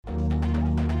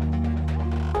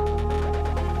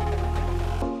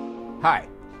Hi,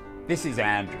 this is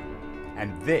Andrew,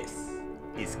 and this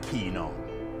is Keen On,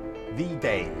 the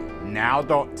daily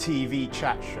Now.tv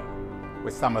chat show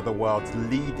with some of the world's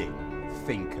leading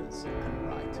thinkers and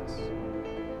writers.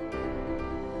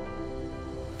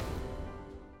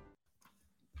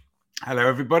 Hello,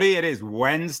 everybody. It is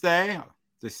Wednesday,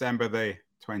 December the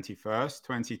 21st,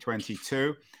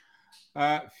 2022.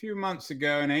 A few months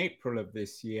ago in April of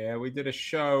this year, we did a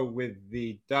show with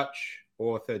the Dutch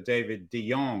author David de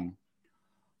Jong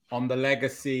on the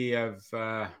legacy of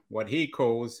what he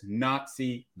calls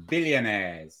Nazi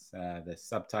billionaires. The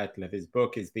subtitle of his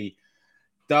book is The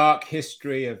Dark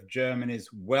History of Germany's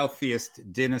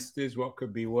Wealthiest Dynasties. What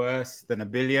could be worse than a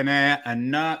billionaire? A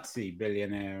Nazi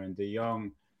billionaire. And de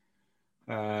Jong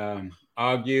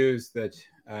argues that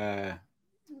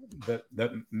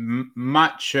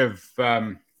much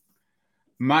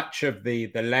of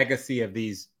the legacy of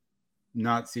these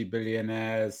Nazi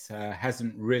billionaires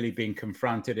hasn't really been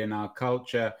confronted in our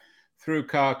culture through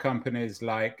car companies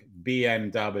like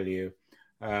BMW.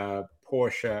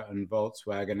 Porsche and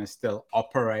Volkswagen are still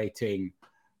operating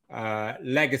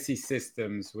legacy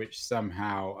systems which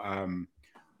somehow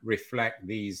reflect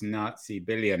these Nazi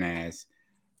billionaires.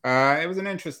 It was an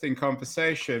interesting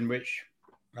conversation which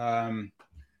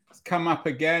has come up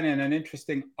again in an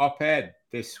interesting op-ed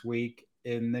this week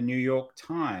in the New York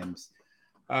Times.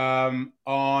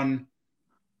 On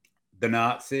the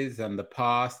Nazis and the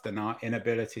past and our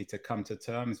inability to come to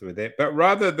terms with it. But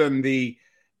rather than the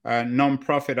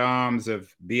non-profit arms of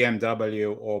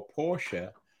BMW or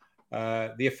Porsche,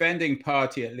 the offending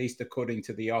party, at least according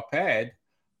to the op-ed,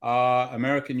 are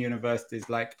American universities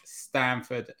like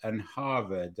Stanford and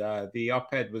Harvard. The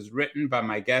op-ed was written by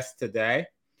my guest today,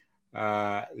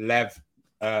 Lev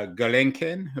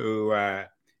Golinkin, who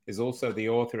is also the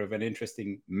author of an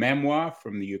interesting memoir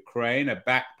from the Ukraine, A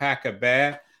Backpacker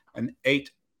Bear, and 8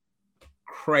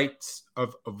 crates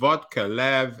of vodka.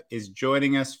 Lev is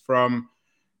joining us from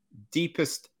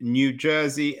deepest New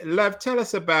Jersey. Lev, tell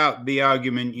us about the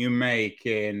argument you make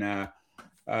in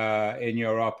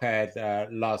your op-ed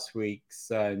last week's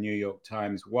New York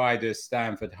Times. Why does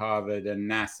Stanford, Harvard, and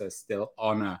NASA still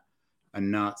honor a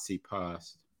Nazi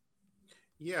past?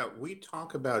 Yeah, we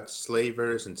talk about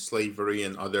slavers and slavery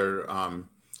and other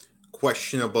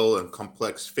questionable and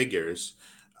complex figures.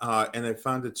 And I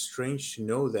found it strange to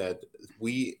know that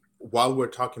while we're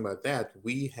talking about that,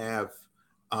 we have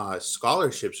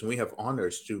scholarships and we have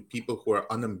honors to people who are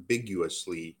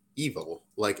unambiguously evil,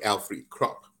 like Alfred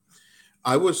Krupp.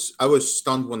 I was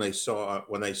stunned when I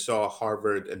saw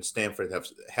Harvard and Stanford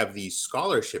have these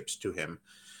scholarships to him.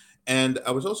 And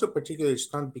I was also particularly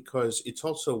stunned because it's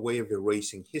also a way of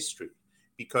erasing history.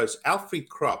 Because Alfred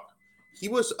Krupp, he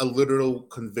was a literal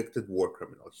convicted war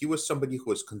criminal. He was somebody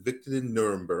who was convicted in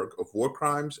Nuremberg of war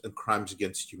crimes and crimes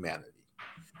against humanity.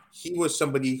 He was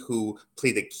somebody who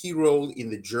played a key role in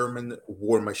the German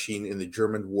war machine, in the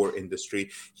German war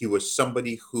industry. He was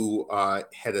somebody who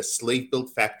had a slave-built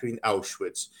factory in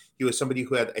Auschwitz. He was somebody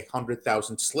who had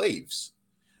 100,000 slaves.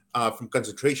 From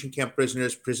concentration camp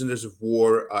prisoners, prisoners of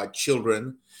war,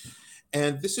 children.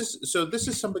 And this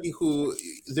is somebody who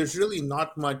there's really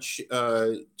not much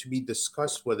to be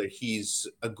discussed whether he's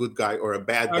a good guy or a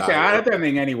bad guy. Okay, I don't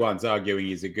think anyone's arguing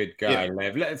he's a good guy,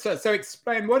 Yeah. Lev. So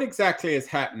explain what exactly is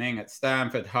happening at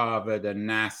Stanford, Harvard, and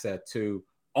NASA to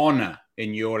honor,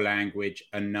 in your language,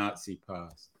 a Nazi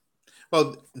past.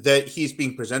 Well, that he's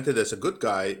being presented as a good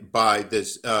guy by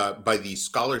these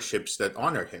scholarships that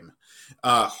honor him.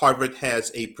 Harvard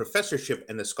has a professorship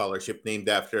and a scholarship named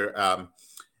after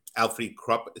Alfred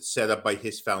Krupp, set up by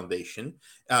his foundation.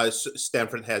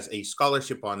 Stanford has a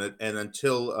scholarship on it, and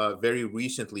until very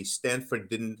recently, Stanford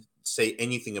didn't say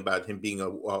anything about him being a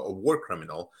war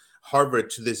criminal. Harvard,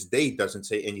 to this day, doesn't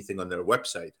say anything on their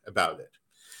website about it.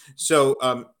 So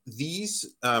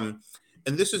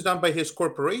and this is done by his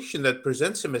corporation that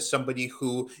presents him as somebody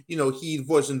who, he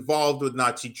was involved with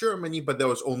Nazi Germany, but that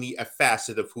was only a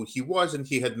facet of who he was, and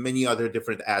he had many other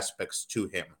different aspects to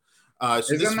him.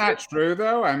 Isn't that true,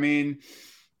 though? I mean,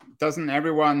 doesn't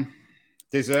everyone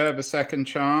deserve a second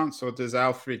chance, or does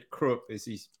Alfred Krupp, is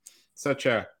he such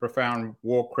a profound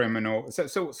war criminal?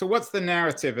 So what's the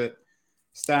narrative at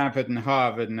Stanford and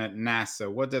Harvard and at NASA?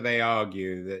 What do they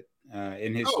argue that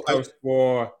in his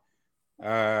post-war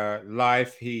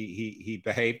life he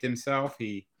behaved himself,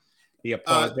 he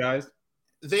apologized?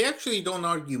 They actually don't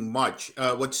argue much.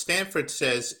 What Stanford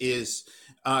says is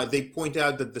they point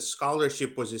out that the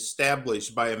scholarship was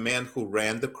established by a man who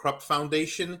ran the Krupp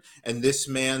Foundation, and this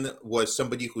man was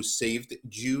somebody who saved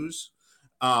Jews.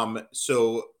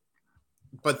 So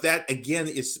but that again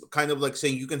is kind of like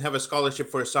saying you can have a scholarship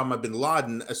for Osama bin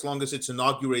Laden as long as it's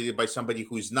inaugurated by somebody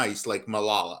who's nice, like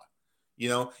Malala. You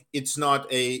know, it's not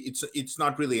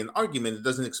really an argument. It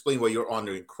doesn't explain why you're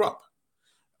honoring Krupp.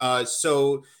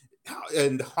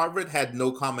 And Harvard had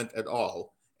no comment at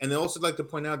all. And I also like to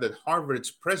point out that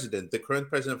Harvard's president, the current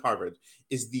president of Harvard,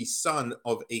 is the son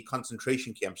of a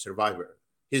concentration camp survivor.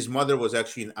 His mother was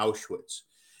actually in Auschwitz.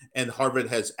 And Harvard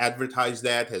has advertised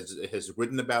that, has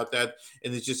written about that.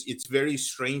 And it's very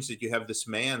strange that you have this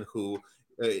man who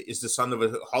is the son of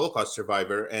a Holocaust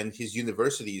survivor, and his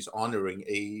university is honoring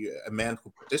a man who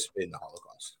participated in the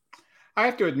Holocaust. I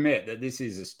have to admit that this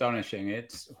is astonishing.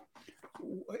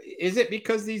 Is it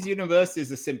because these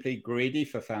universities are simply greedy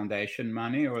for foundation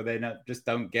money, or they just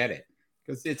don't get it?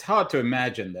 Because it's hard to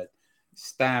imagine that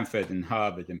Stanford and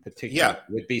Harvard in particular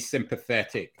would be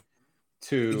sympathetic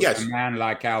to a man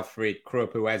like Alfred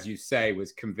Krupp, who, as you say,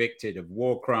 was convicted of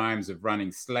war crimes, of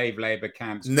running slave labor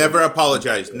camps. Never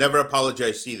apologized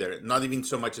either. Not even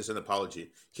so much as an apology.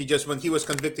 He just, when he was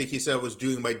convicted, he said, I was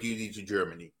doing my duty to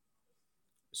Germany.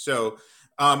 So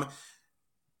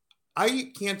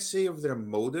I can't say of their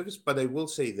motives, but I will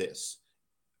say this.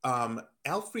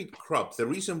 Alfred Krupp, the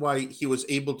reason why he was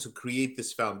able to create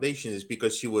this foundation is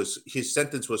because his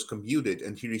sentence was commuted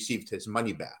and he received his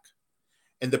money back.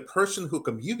 And the person who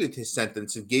commuted his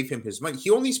sentence and gave him his money, he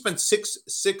only spent six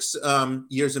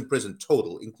years in prison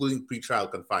total, including pretrial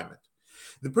confinement.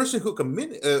 The person who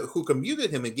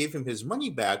commuted him and gave him his money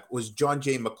back was John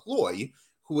J. McCloy,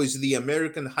 who is the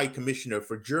American High Commissioner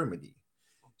for Germany.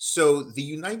 So the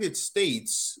United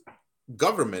States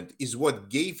government is what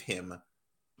gave him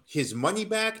his money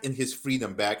back and his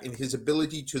freedom back and his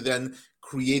ability to then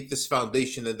create this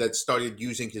foundation that started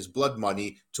using his blood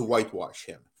money to whitewash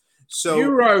him. So you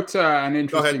wrote an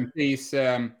interesting piece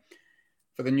for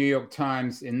the New York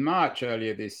Times in March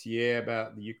earlier this year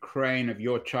about the Ukraine of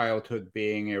your childhood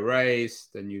being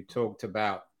erased, and you talked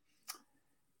about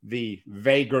the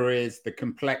vagaries, the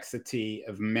complexity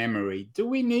of memory. Do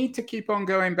we need to keep on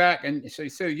going back? And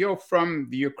so you're from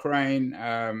the Ukraine,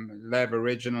 Lev,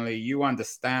 originally. You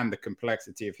understand the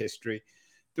complexity of history.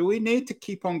 Do we need to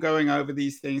keep on going over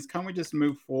these things? Can't we just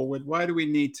move forward? Why do we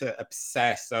need to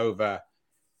obsess over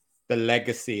the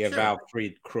legacy of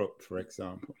Alfred Krupp, for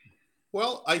example?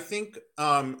 Well, I think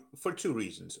for two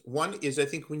reasons. One is I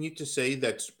think we need to say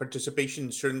that participation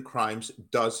in certain crimes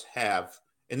does have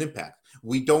an impact.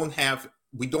 We don't have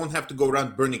to go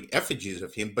around burning effigies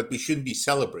of him, but we shouldn't be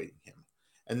celebrating him.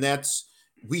 And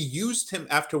we used him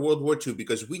after World War II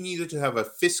because we needed to have a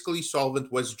fiscally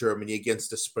solvent West Germany against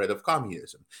the spread of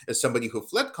communism. As somebody who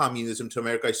fled communism to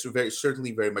America, I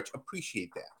certainly very much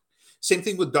appreciate that. Some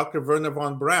thing with Dr. Wernher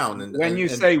von Braun. And when you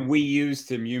say we used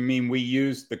him, you mean we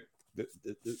used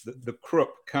the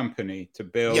Krupp company to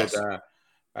build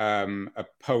a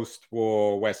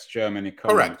post-war West German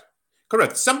economy.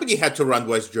 Correct. Somebody had to run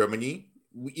West Germany.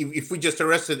 If we just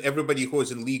arrested everybody who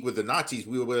was in league with the Nazis,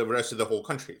 we would have arrested the whole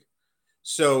country.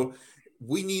 So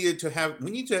we need to have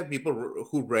people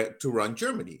to run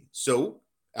Germany. So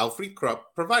Alfred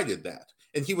Krupp provided that.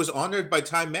 And he was honored by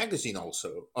Time magazine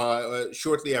also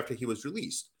shortly after he was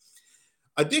released.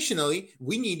 Additionally,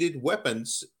 we needed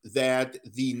weapons that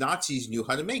the Nazis knew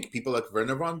how to make, people like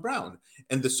Wernher von Braun.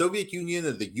 And the Soviet Union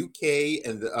and the UK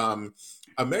and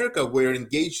America were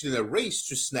engaged in a race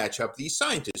to snatch up these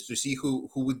scientists to see who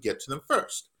would get to them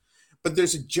first. But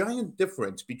there's a giant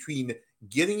difference between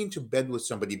getting into bed with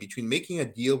somebody, between making a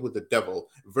deal with the devil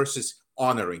versus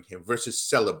honoring him, versus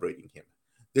celebrating him.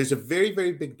 There's a very,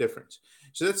 very big difference.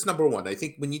 So that's number one. I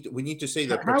think we need to say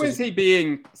that. How is he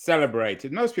being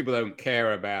celebrated? Most people don't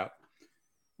care about.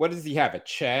 What does he have? A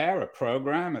chair, a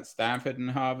program at Stanford and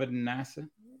Harvard and NASA?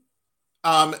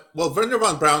 Well, Wernher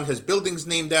von Braun has buildings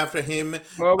named after him.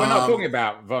 Well, we're not talking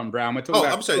about von Braun. We're talking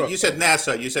about. I'm sorry. Krupp. You said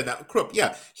NASA. You said Krupp.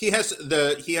 Yeah, he has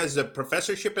the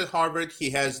professorship at Harvard. He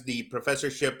has the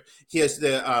professorship. He has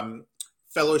the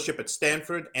fellowship at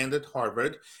Stanford and at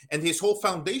Harvard, and his whole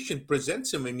foundation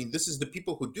presents him. I mean, this is the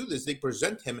people who do this. They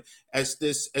present him as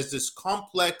this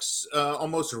complex,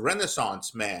 almost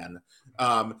Renaissance man,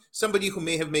 somebody who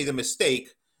may have made a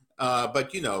mistake,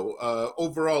 but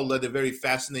overall led a very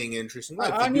fascinating, interesting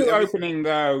life. Aren't you opening,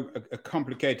 though, a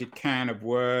complicated can of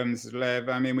worms, Lev?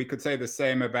 I mean, we could say the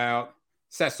same about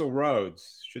Cecil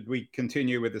Rhodes. Should we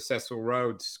continue with the Cecil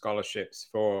Rhodes scholarships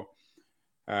for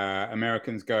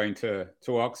Americans going to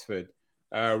Oxford?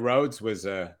 Rhodes was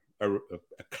a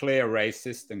clear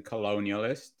racist and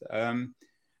colonialist.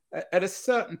 At a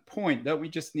certain point, don't we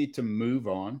just need to move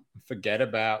on, forget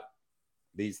about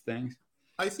these things?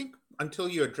 I think until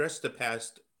you address the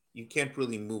past, you can't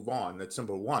really move on. That's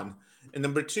number one. And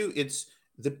number two, it's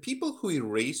the people who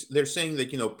erase, they're saying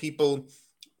that,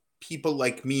 people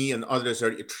like me and others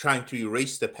are trying to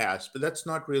erase the past, but that's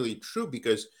not really true,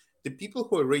 because the people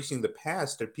who are erasing the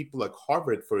past are people like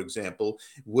Harvard, for example,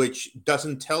 which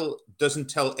doesn't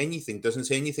anything, doesn't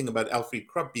say anything about Alfred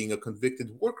Krupp being a convicted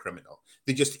war criminal.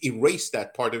 They just erase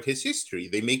that part of his history.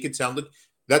 They make it sound like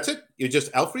that's it. You're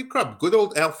just Alfred Krupp, good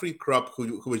old Alfred Krupp,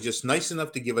 who was just nice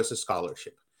enough to give us a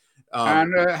scholarship.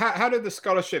 And how did the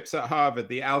scholarships at Harvard,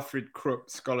 the Alfred Krupp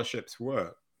scholarships,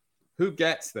 work? Who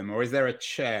gets them, or is there a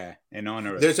chair in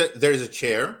honor of it? There's a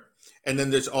chair, and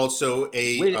then there's also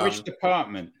a which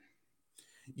department?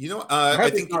 I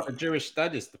think it's not the Jewish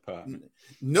Studies department.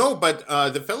 No, but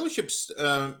the fellowships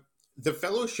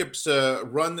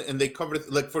run, and they cover,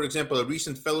 like, for example, a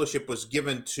recent fellowship was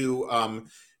given to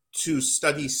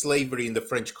study slavery in the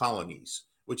French colonies,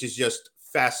 which is just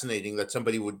fascinating that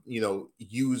somebody would,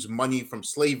 use money from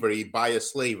slavery, buy a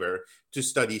slaver to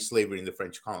study slavery in the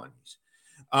French colonies.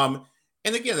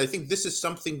 And again, I think this is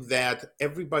something that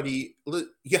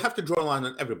you have to draw a line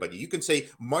on everybody. You can say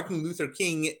Martin Luther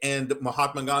King and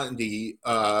Mahatma Gandhi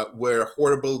were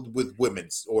horrible with women,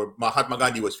 or Mahatma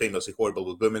Gandhi was famously horrible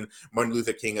with women. Martin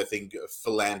Luther King, I think,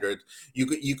 philandered.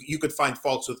 You could find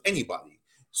faults with anybody.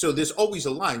 So there's always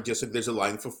a line, just like there's a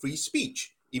line for free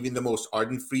speech. Even the most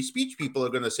ardent free speech people are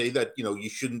going to say that, you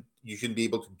shouldn't be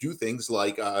able to do things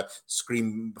like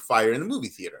scream fire in a movie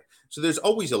theater. So there's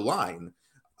always a line.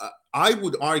 I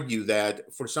would argue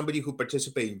that for somebody who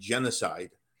participated in genocide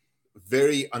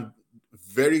very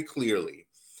clearly,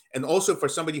 and also for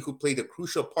somebody who played a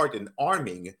crucial part in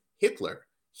arming Hitler,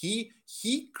 he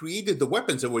created the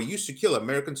weapons that were used to kill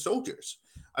American soldiers.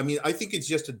 I mean, I think it's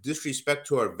just a disrespect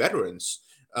to our veterans.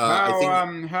 How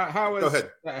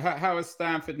has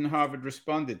Stanford and Harvard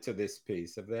responded to this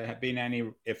piece? Have there been any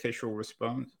official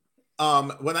response?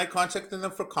 When I contacted them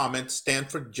for comment,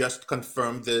 Stanford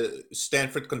confirmed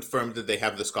that they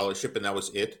have the scholarship, and that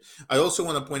was it. I also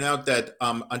want to point out that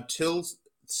until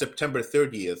September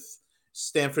 30th,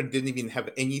 Stanford didn't even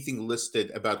have anything listed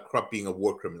about Krupp being a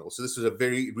war criminal. So this was a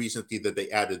very recently that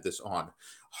they added this on.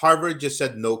 Harvard just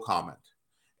said no comment.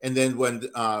 And then when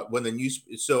the news,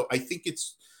 so I think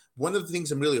it's one of the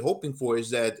things I'm really hoping for is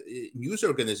that news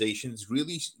organizations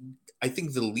really, I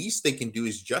think the least they can do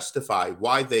is justify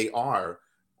why they are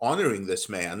honoring this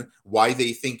man, why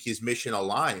they think his mission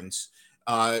aligns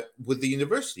with the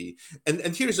university.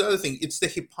 And here's the other thing, it's the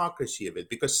hypocrisy of it,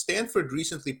 because Stanford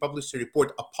recently published a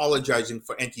report apologizing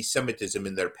for anti-Semitism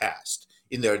in their past,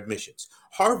 in their admissions.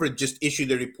 Harvard just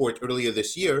issued a report earlier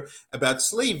this year about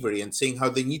slavery and saying how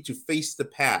they need to face the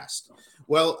past.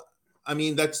 Well, I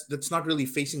mean, that's not really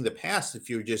facing the past if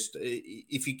you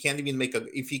can't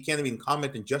even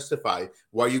comment and justify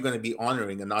why you're going to be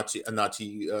honoring a Nazi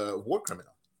war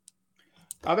criminal.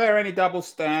 Are there any double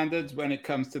standards when it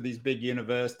comes to these big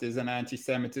universities and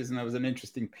anti-Semitism? There was an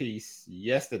interesting piece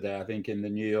yesterday, I think, in the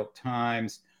New York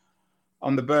Times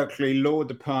on the Berkeley Law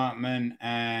Department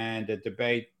and a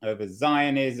debate over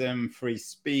Zionism, free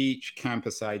speech,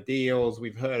 campus ideals.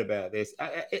 We've heard about this.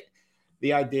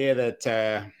 The idea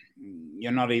that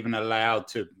you're not even allowed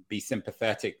to be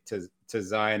sympathetic to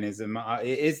Zionism.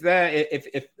 Is there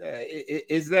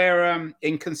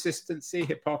inconsistency,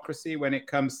 hypocrisy when it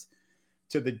comes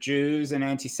to the Jews and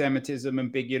anti-Semitism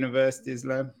and big universities,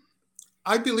 Lev?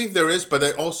 I believe there is, but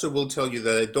I also will tell you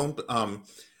that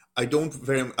I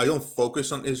don't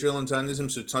focus on Israel and Zionism,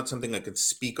 so it's not something I could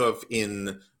speak of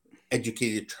in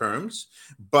educated terms.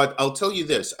 But I'll tell you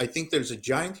this, I think there's a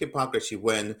giant hypocrisy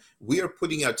when we are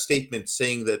putting out statements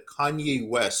saying that Kanye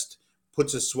West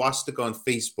puts a swastika on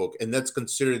Facebook, and that's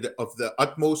considered of the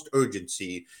utmost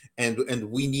urgency, and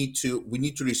we need to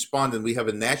respond, and we have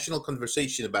a national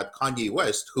conversation about Kanye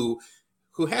West, who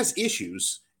has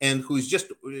issues and who's just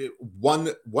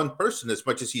one person. As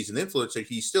much as he's an influencer,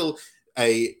 he's still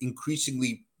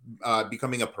increasingly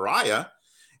becoming a pariah.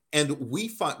 And we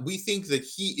think that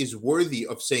he is worthy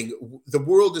of saying the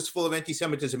world is full of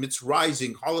anti-Semitism. It's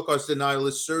rising. Holocaust denial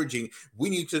is surging. We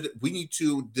need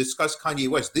to discuss Kanye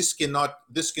West. This cannot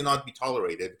be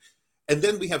tolerated. And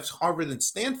then we have Harvard and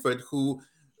Stanford, who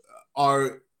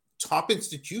are top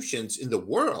institutions in the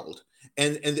world,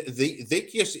 and they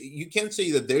just, you can't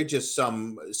say that they're just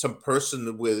some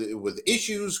person with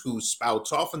issues who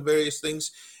spouts off on various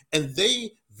things. And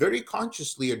they very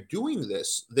consciously are doing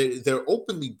this. They're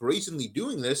openly, brazenly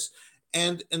doing this,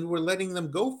 and we're letting them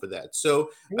go for that.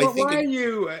 So you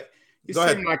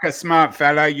seem like a smart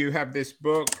fellow. You have this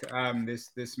book,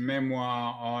 this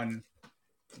memoir on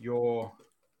your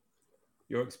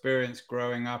experience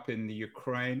growing up in the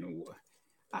Ukraine.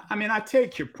 I mean, I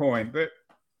take your point, but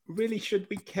really should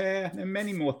we care? There are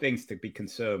many more things to be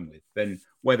concerned with than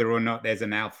whether or not there's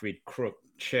an Alfred Krupp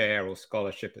chair or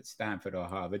scholarship at Stanford or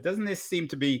Harvard. Doesn't this seem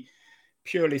to be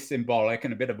purely symbolic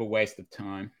and a bit of a waste of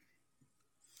time?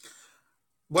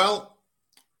 Well,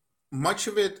 much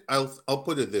of it, I'll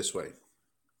put it this way.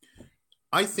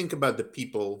 I think about the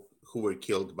people who were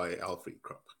killed by Alfred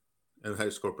Krupp and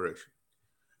Hearst Corporation.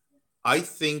 I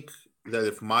think that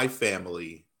if my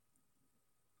family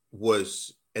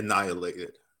was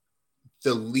annihilated,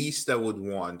 the least I would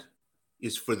want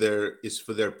is for the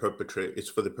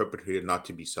perpetrator not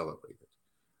to be celebrated.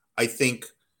 I think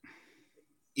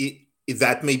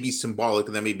that may be symbolic,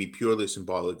 and that may be purely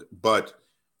symbolic, but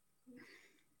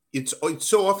it's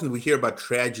so often we hear about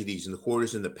tragedies and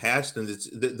horrors in the past, and it's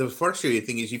the frustrating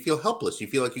thing is you feel helpless. You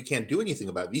feel like you can't do anything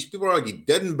about it. These people are already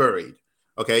dead and buried.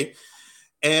 Okay.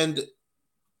 And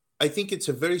I think it's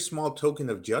a very small token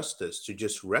of justice to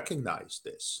just recognize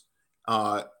this.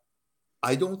 I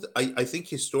think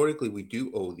historically we do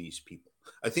owe these people.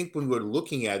 I think when we're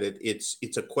looking at it,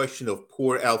 it's a question of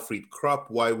poor Alfred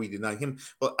Krupp, why we deny him.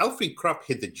 Well, Alfred Krupp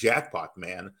hit the jackpot,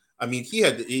 man. I mean, he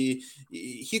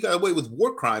got away with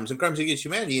war crimes and crimes against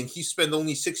humanity, and he spent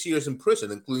only 6 years in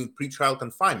prison, including pretrial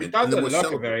confinement. He doesn't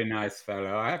look a very nice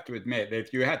fellow. I have to admit that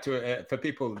if you had to, for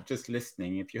people just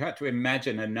listening, if you had to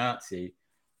imagine a Nazi,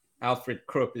 Alfred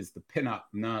Krupp is the pin-up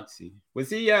Nazi. Was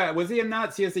he a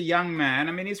Nazi as a young man?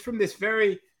 I mean, he's from this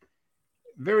very,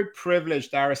 very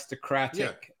privileged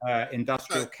aristocratic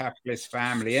industrial capitalist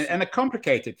family, and a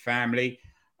complicated family.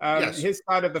 Yes. His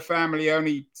side of the family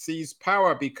only sees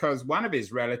power because one of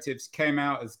his relatives came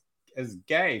out as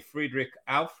gay, Friedrich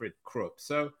Alfred Krupp.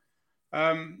 So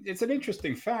it's an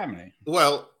interesting family.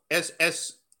 Well, as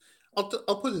I'll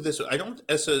put it this way, I don't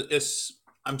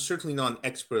I'm certainly not an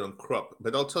expert on Krupp,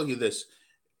 but I'll tell you this: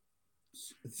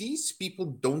 these people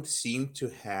don't seem to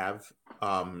have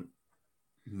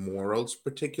morals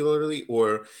particularly,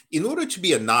 or in order to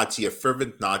be a Nazi, a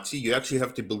fervent Nazi, you actually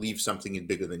have to believe something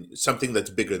that's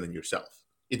bigger than yourself.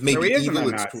 It may be he isn't a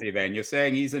Nazi then. You're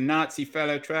saying he's a Nazi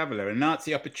fellow traveler, a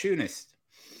Nazi opportunist.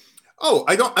 Oh,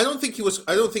 I don't think he was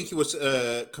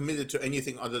committed to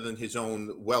anything other than his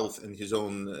own wealth and his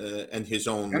own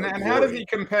And how does he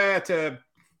compare to?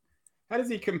 How does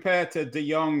he compare to De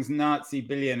Jong's Nazi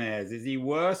billionaires? Is he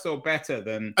worse or better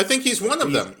than? I think he's one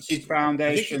of them.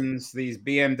 Foundations, these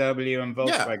BMW and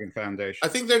Volkswagen foundations. I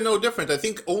think they're no different. I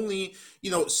think only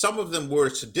some of them were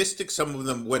sadistic. Some of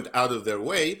them went out of their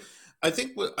way. I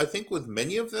think with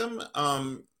many of them,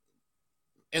 and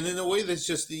in a way, there's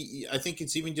just I think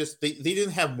it's even just they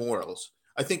didn't have morals.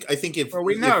 I think if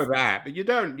we know that, but you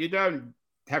don't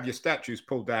have your statues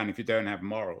pulled down if you don't have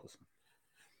morals.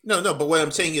 No, but what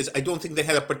I'm saying is I don't think they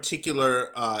had a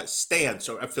particular stance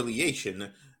or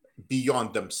affiliation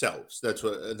beyond themselves. That's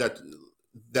what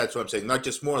I'm saying. Not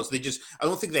just morals. I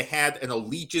don't think they had an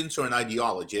allegiance or an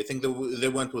ideology. I think they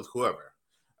went with whoever.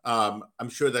 I'm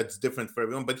sure that's different for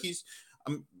everyone, but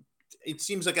it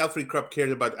seems like Alfred Krupp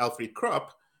cared about Alfred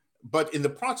Krupp, but in the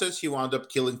process, he wound up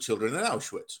killing children in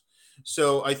Auschwitz.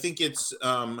 So I think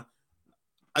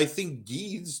I think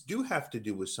deeds do have to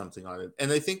do with something on it.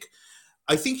 And I think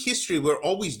history, we're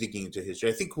always digging into history.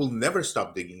 I think we'll never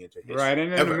stop digging into history. Right.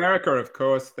 And in America, of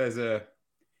course, there's a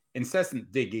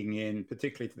incessant digging in,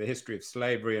 particularly to the history of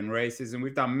slavery and racism.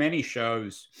 We've done many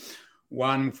shows.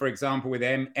 One, for example, with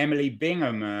Emily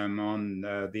Bingham on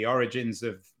the origins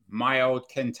of My Old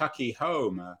Kentucky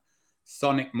Home, a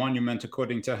sonic monument,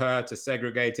 according to her, to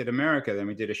segregated America. Then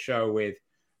we did a show with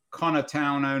Connor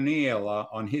Town O'Neill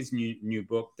on his new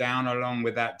book, Down Along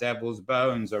with That Devil's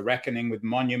Bones, A Reckoning with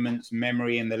Monuments,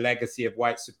 Memory, and the Legacy of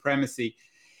White Supremacy.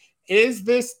 Is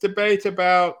this debate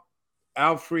about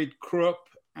Alfred Krupp,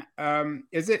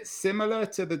 is it similar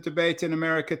to the debate in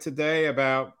America today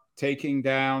about taking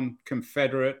down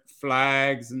Confederate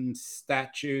flags and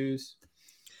statues?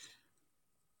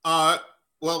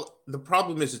 Well, the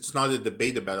problem is it's not a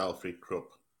debate about Alfred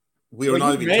Krupp. We are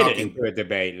not even talking into a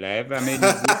debate, Lev. I mean,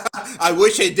 I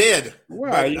wish I did.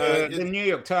 Well, the New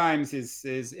York Times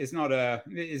is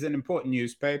an important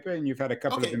newspaper, and you've had a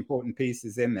couple of important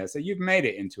pieces in there, so you've made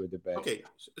it into a debate. Okay,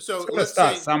 so let's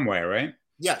start somewhere, right?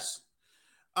 Yes.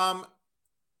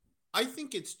 I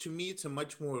think to me it's a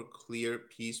much more clear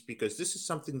piece because this is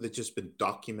something that's just been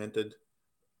documented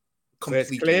completely.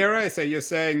 So it's clearer. So you're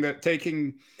saying that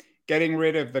getting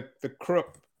rid of the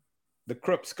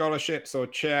Krupp scholarships or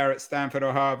chair at Stanford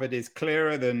or Harvard is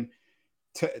clearer than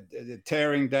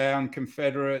tearing down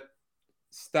Confederate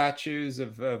statues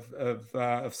of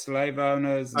slave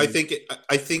owners. I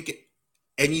think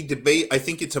any debate, I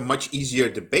think it's a much easier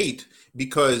debate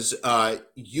because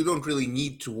you don't really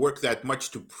need to work that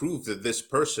much to prove that this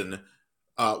person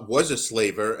was a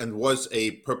slaver and was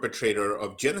a perpetrator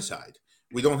of genocide.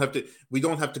 We don't have to. We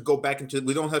don't have to go back into.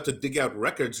 We don't have to dig out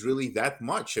records really that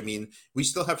much. I mean, we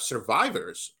still have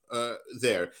survivors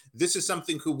there. This is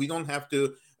something who we don't have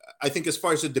to. I think, as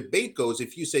far as the debate goes,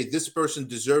 if you say this person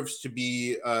deserves to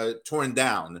be torn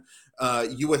down,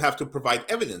 you would have to provide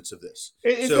evidence of this.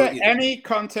 Is there any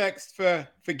context for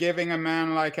forgiving a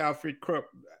man like Alfred Krupp?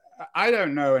 I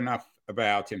don't know enough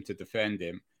about him to defend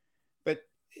him, but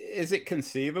is it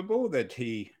conceivable that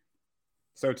he,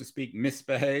 so to speak,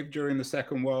 misbehaved during the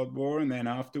Second World War, and then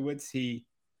afterwards he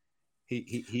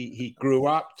grew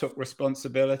up, took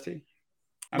responsibility?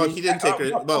 He didn't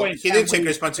take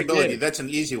responsibility. That's an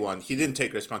easy one. He didn't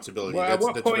take responsibility. Well, at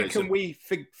what point can we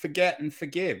forget and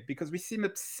forgive? Because we seem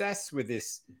obsessed with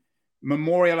this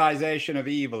memorialization of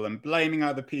evil and blaming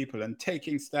other people and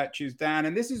taking statues down.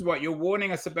 And this is what you're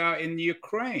warning us about in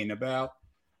Ukraine, about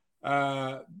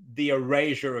the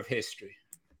erasure of history.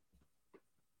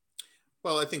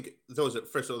 Well, I think those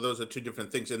are two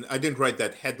different things. And I didn't write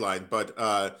that headline, but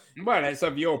well, it's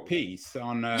of your piece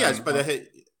on.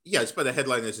 Yes, but the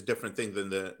headline is a different thing than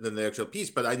the actual piece.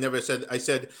 But I never said. I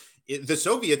said the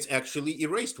Soviets actually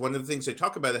erased. One of the things they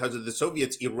talk about is how the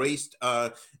Soviets erased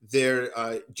their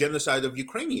genocide of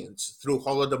Ukrainians through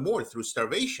Holodomor, through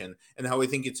starvation, and how I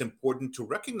think it's important to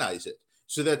recognize it.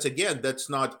 So that's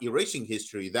not erasing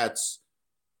history. That's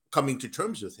coming to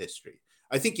terms with history.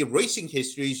 I think erasing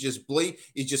history is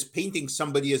just painting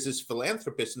somebody as this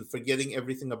philanthropist and forgetting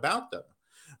everything about them.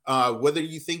 Whether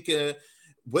you think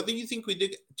we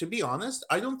did, to be honest,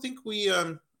 I don't think we.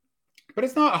 But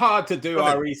it's not hard to do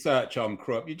our research on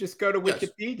Krupp. You just go to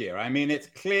Wikipedia. Yes. I mean, it's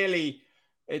clearly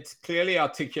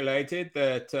articulated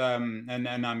that,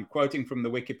 and I'm quoting from the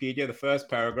Wikipedia, the first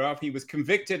paragraph. He was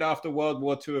convicted after World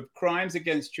War II of crimes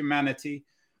against humanity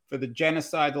for the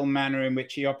genocidal manner in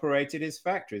which he operated his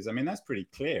factories. I mean, that's pretty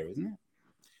clear, isn't it?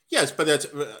 Yes, but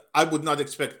I would not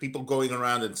expect people going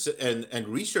around and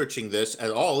researching this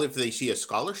at all if they see a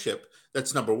scholarship.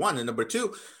 That's number one. And number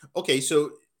two, okay,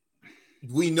 so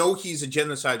we know he's a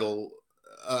genocidal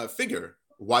figure.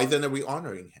 Why then are we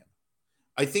honoring him?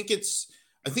 I think it's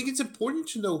important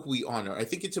to know who we honor. I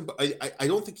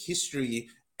don't think history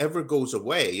ever goes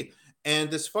away.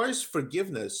 And as far as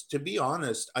forgiveness, to be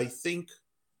honest, I think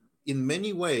in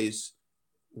many ways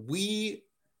we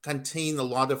contain a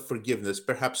lot of forgiveness,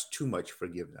 perhaps too much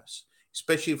forgiveness,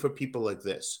 especially for people like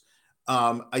this.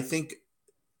 I think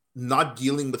not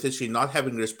dealing with history, not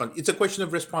having it's a question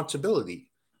of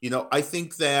responsibility. I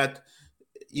think that,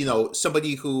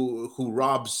 somebody who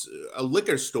robs a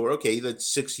liquor store, okay, that's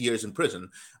 6 years in prison.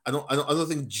 I don't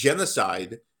think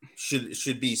genocide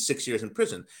should be 6 years in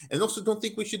prison. And also don't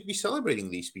think we should be celebrating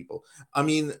these people. I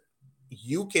mean,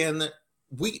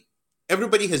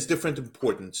 everybody has different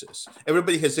importances.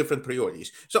 Everybody has different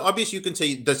priorities. So obviously you can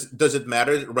say, does it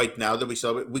matter right now that we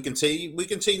celebrate? We can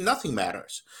say nothing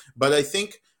matters. But I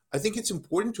think it's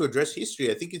important to address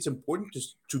history. I think it's important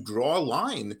to draw a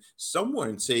line somewhere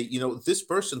and say, this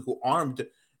person who armed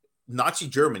Nazi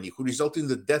Germany, who resulted in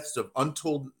the deaths of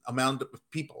untold amount of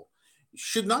people,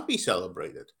 should not be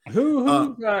celebrated.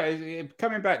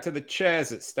 Coming back to the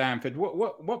chairs at Stanford,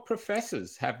 what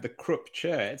professors have the Krupp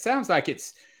chair? It sounds like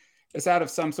it's out of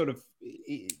some sort of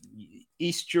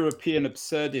East European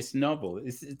absurdist novel.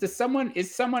 Is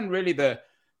someone really the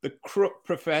Krupp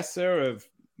professor of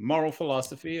moral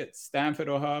philosophy at Stanford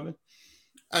or Harvard?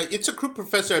 It's a Krupp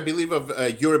professor, I believe, of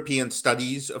European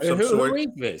studies of some sort. Who is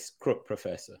this Krupp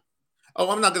professor? Oh,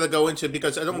 I'm not going to go into it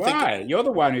because I don't think. Why? You're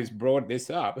the one who's brought this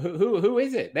up. Who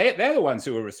is it? They're the ones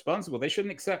who are responsible. They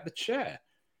shouldn't accept the chair,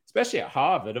 especially at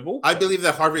Harvard. I believe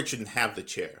that Harvard shouldn't have the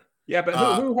chair. Yeah, but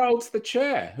who holds the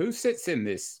chair? Who sits in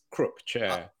this Krupp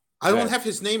chair? I don't have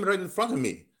his name right in front of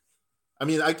me. I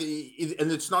mean, and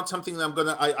it's not something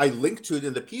that I link to it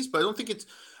in the piece, but I don't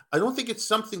think it's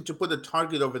something to put a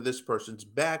target over this person's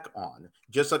back on.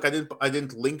 Just like I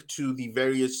didn't link to the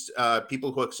various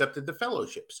people who accepted the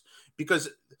fellowships, because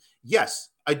yes,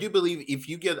 I do believe if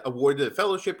you get awarded a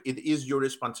fellowship, it is your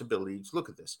responsibility to look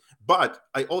at this. But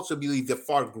I also believe the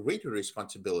far greater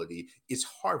responsibility is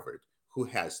Harvard, who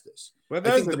has this. Well,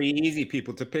 those are the easy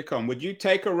people to pick on. Would you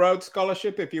take a Rhodes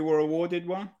Scholarship if you were awarded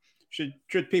one?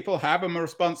 Should people have a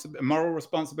moral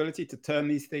responsibility to turn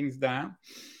these things down?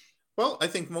 Well, I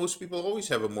think most people always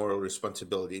have a moral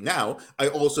responsibility. Now, I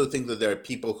also think that there are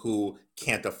people who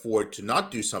can't afford to not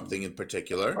do something in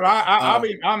particular. Well,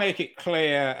 I'll make it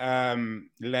clear,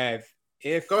 Lev.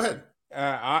 Go ahead.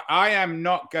 I am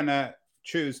not going to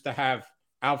choose to have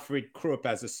Alfred Krupp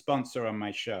as a sponsor on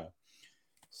my show.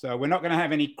 So we're not going to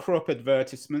have any Krupp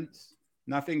advertisements.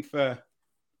 Nothing for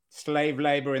slave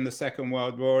labor in the Second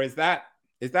World War. Is that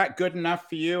good enough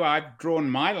for you? I've drawn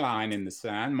my line in the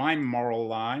sand, my moral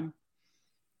line.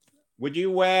 Would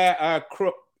you wear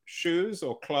Krupp shoes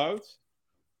or clothes?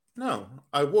 No,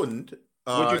 I wouldn't.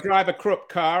 Would you drive a Krupp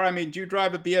car? I mean, do you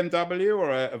drive a BMW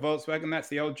or a Volkswagen? That's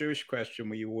the old Jewish question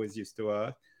we always used to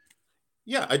ask.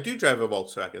 Yeah, I do drive a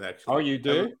Volkswagen, actually. Oh, you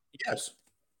do? Yes.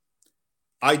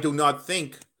 I do not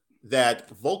think that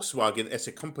Volkswagen as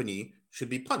a company should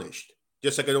be punished.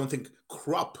 Just like I don't think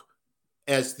Krupp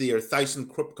as the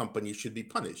ThyssenKrupp company should be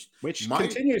punished. Which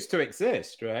continues to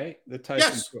exist, right? The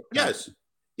ThyssenKrupp company.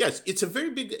 Yes. It's a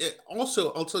very big.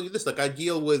 Also, I'll tell you this: like I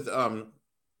deal with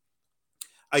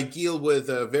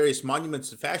various monuments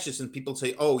to fascists, and people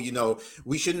say, "Oh,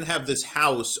 we shouldn't have this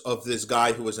house of this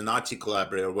guy who was a Nazi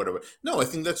collaborator or whatever." No, I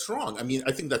think that's wrong. I mean,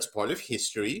 I think that's part of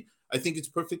history. I think it's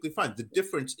perfectly fine. The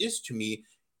difference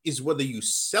is whether you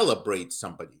celebrate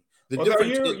somebody.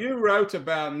 You wrote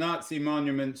about Nazi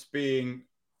monuments being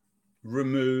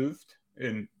removed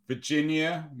in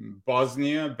Virginia,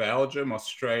 Bosnia, Belgium,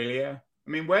 Australia. I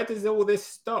mean, where does all this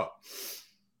stop?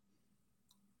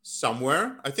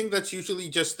 Somewhere. I think that's usually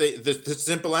just the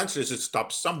simple answer is it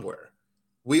stops somewhere.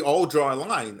 We all draw a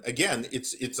line. Again,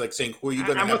 it's like saying, who are you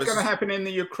going to have? And what's going to happen in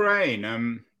the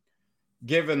Ukraine?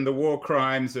 Given the war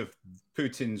crimes of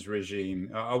Putin's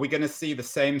regime, are we going to see the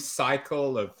same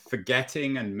cycle of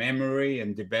forgetting and memory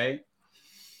and debate?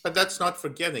 But that's not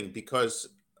forgetting, because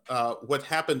what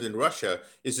happened in Russia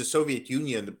is the Soviet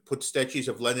Union put statues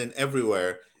of Lenin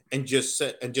everywhere and just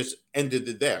ended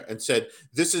it there and said,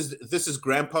 this is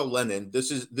Grandpa Lenin. This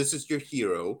is your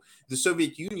hero. The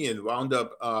Soviet Union wound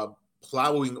up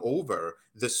plowing over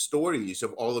the stories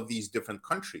of all of these different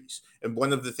countries. And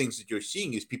one of the things that you're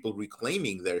seeing is people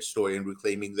reclaiming their story and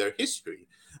reclaiming their history.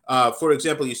 For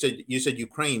example, you said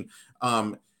Ukraine.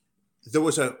 There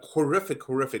was a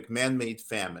horrific man-made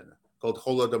famine called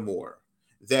Holodomor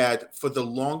that for the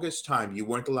longest time you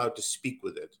weren't allowed to speak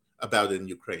about it in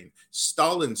Ukraine.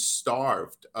 Stalin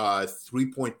starved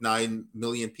 3.9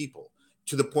 million people,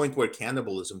 to the point where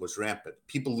cannibalism was rampant.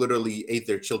 People literally ate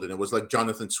their children. It was like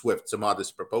Jonathan Swift's A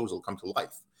Modest Proposal come to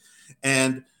life.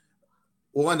 And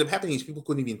what ended up happening is people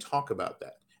couldn't even talk about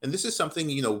that. And this is something,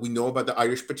 we know about the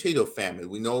Irish potato famine.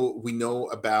 We know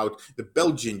about the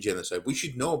Belgian genocide. We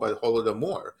should know about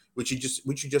Holodomor. We should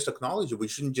just acknowledge it. We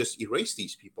shouldn't just erase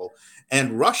these people.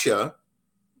 And Russia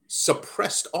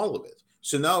suppressed all of it.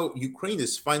 So now Ukraine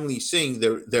is finally saying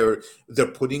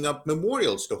they're putting up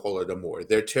memorials to Holodomor.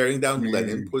 They're tearing down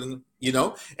Lenin,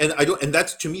 and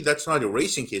that's, to me, that's not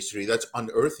erasing history. That's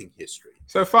unearthing history.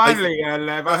 So finally,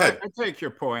 Lev, I take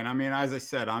your point. I mean, as I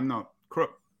said, I'm not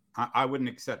Krupp. I wouldn't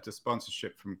accept a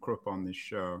sponsorship from Krupp on this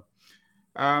show,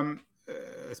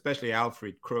 especially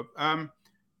Alfred Krupp.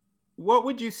 What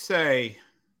would you say?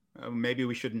 Maybe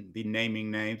we shouldn't be naming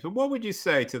names, but what would you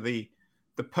say to the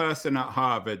person at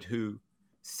Harvard who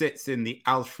sits in the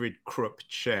Alfred Krupp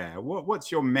chair?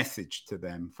 What's your message to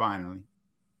them, finally?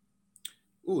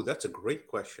 Ooh, that's a great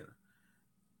question.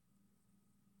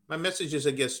 My message is,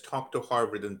 I guess, talk to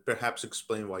Harvard and perhaps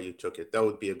explain why you took it. That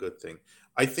would be a good thing.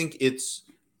 I think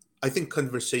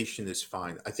conversation is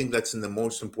fine. I think that's the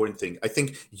most important thing. I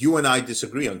think you and I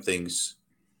disagree on things,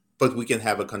 but we can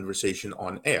have a conversation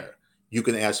on air. You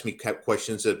can ask me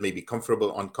questions that may be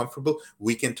comfortable, uncomfortable.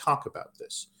 We can talk about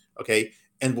this, okay?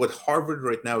 And what Harvard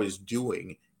right now is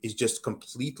doing is just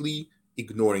completely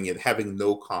ignoring it, having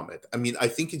no comment. I mean, I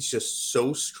think it's just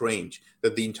so strange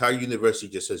that the entire university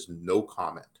just has no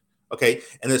comment, okay?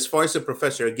 And as far as the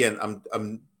professor, again,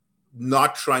 I'm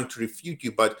not trying to refute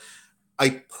you, but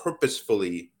I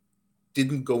purposefully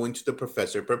didn't go into the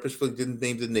professor, purposefully didn't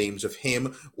name the names of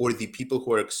him or the people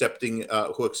who are accepted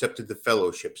the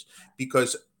fellowships,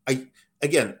 because I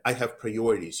have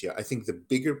priorities here. I think the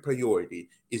bigger priority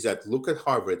is that look at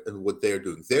Harvard and what they're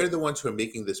doing. They're the ones who are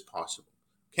making this possible,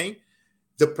 okay?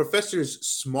 The professor is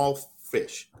small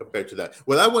fish compared to that.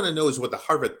 What I want to know is what the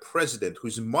Harvard president,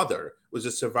 whose mother was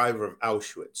a survivor of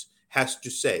Auschwitz, has to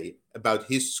say about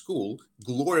his school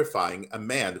glorifying a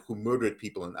man who murdered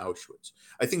people in Auschwitz.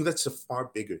 I think that's a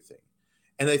far bigger thing.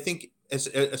 And I think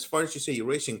as far as you say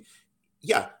erasing,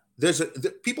 yeah,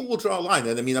 people will draw a line.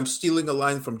 And I mean, I'm stealing a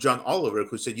line from John Oliver,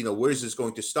 who said, where is this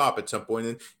going to stop at some point?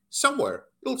 And somewhere,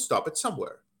 it'll stop at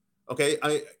somewhere. Okay.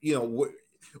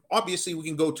 Obviously we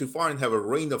can go too far and have a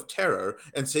reign of terror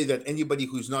and say that anybody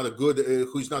who's not a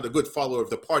good follower of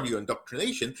the party or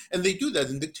indoctrination, and they do that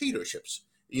in dictatorships.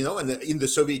 And in the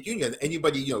Soviet Union,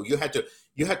 anybody, you had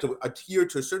to adhere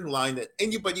to a certain line, that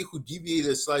anybody who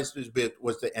deviated a slightest bit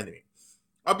was the enemy.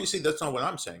 Obviously, that's not what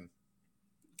I'm saying.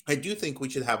 I do think we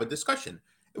should have a discussion.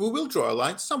 We will draw a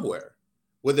line somewhere,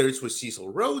 whether it's with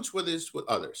Cecil Rhodes, whether it's with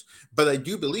others. But I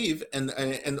do believe, and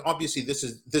obviously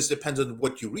this depends on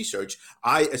what you research.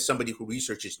 I, as somebody who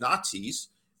researches Nazis,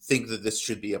 think that this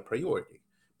should be a priority,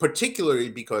 particularly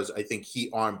because I think he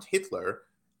armed Hitler,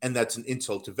 and that's an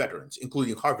insult to veterans,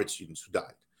 including Harvard students who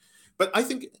died. But I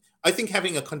think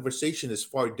having a conversation is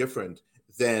far different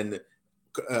than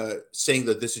saying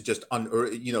that this is just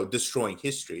destroying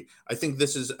history. I think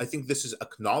this is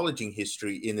acknowledging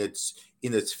history in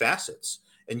its facets,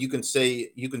 and you can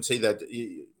say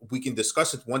that we can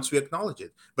discuss it once we acknowledge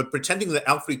it. But pretending that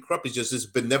Alfred Krupp is just this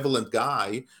benevolent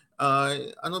guy,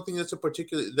 I don't think that's a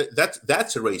particular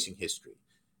that's erasing history.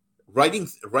 Writing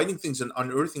things and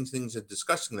unearthing things and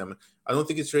discussing them, I don't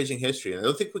think it's erasing history, and I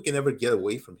don't think we can ever get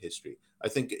away from history. I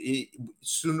think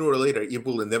sooner or later it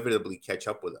will inevitably catch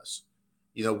up with us.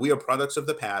 We are products of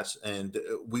the past, and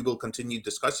we will continue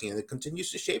discussing it. And it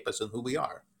continues to shape us and who we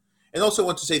are. And also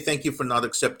want to say thank you for not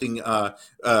accepting,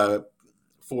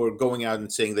 for going out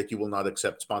and saying that you will not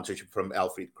accept sponsorship from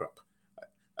Alfred Krupp.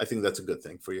 I think that's a good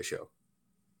thing for your show.